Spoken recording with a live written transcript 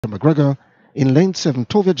McGregor. In lane 7,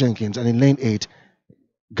 Tovia Jenkins, and in lane 8,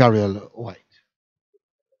 Gabriel Whyte.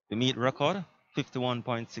 The meet record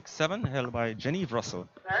 51.67 held by Genevieve Russell,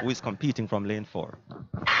 who is competing from lane 4.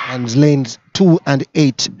 And lanes 2 and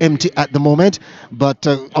 8 empty at the moment, but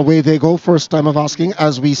away they go. First time of asking,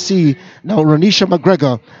 as we see now Ronisha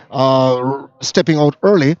McGregor stepping out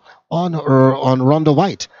early on Ronda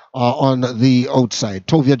Whyte on the outside.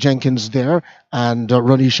 Tovia Jenkins there, and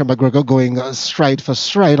Ronisha McGregor going stride for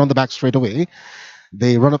stride on the back straightaway.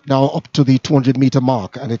 They run up now up to the 200-meter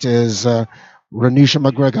mark, and it is Ronisha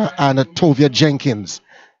McGregor and Tovia Jenkins.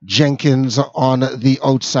 Jenkins on the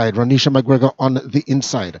outside, Ronisha McGregor on the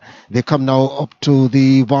inside. They come now up to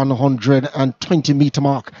the 120-meter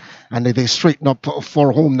mark, and they straighten up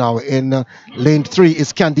for home now. In lane 3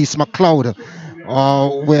 is Candice McLeod,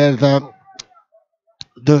 with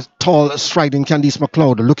the tall, striding Candice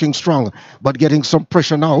McLeod, looking strong, but getting some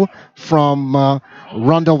pressure now from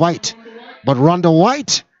Ronda Whyte. But Ronda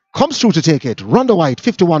Whyte comes through to take it. Ronda Whyte,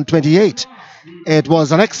 51.28. It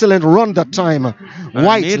was an excellent run that time.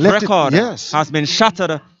 Whyte left record has been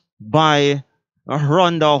shattered by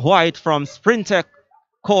Ronda Whyte from Sprintec,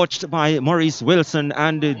 coached by Maurice Wilson,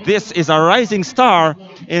 and this is a rising star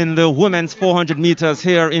in the women's 400 meters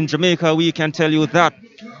here in Jamaica. We can tell you that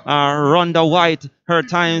Ronda Whyte, her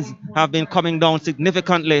times have been coming down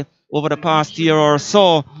significantly over the past year or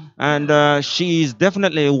so, and she's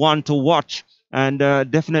definitely one to watch, and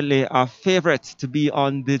definitely a favorite to be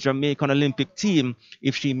on the Jamaican Olympic team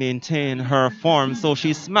if she maintains her form. So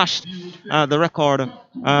she smashed the record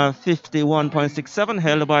 51.67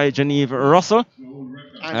 held by Genevieve Russell.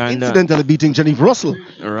 And incidentally beating Genevieve Russell.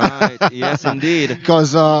 Right, yes indeed.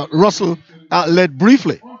 Because Russell led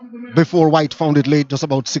briefly before Whyte found it late, just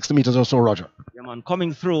about 60 meters or so, Roger. Yeah, man,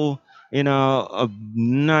 coming through in a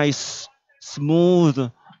nice, smooth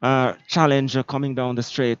challenge coming down the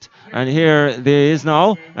straight. And here there is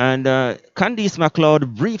now, and Candice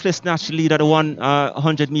McLeod briefly snatched the lead at the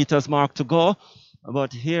 100 meters mark to go.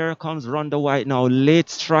 But here comes Ronda Whyte now, late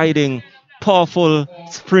striding, powerful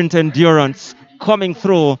sprint endurance, coming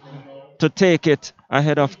through to take it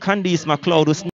ahead of Candice McLeod, who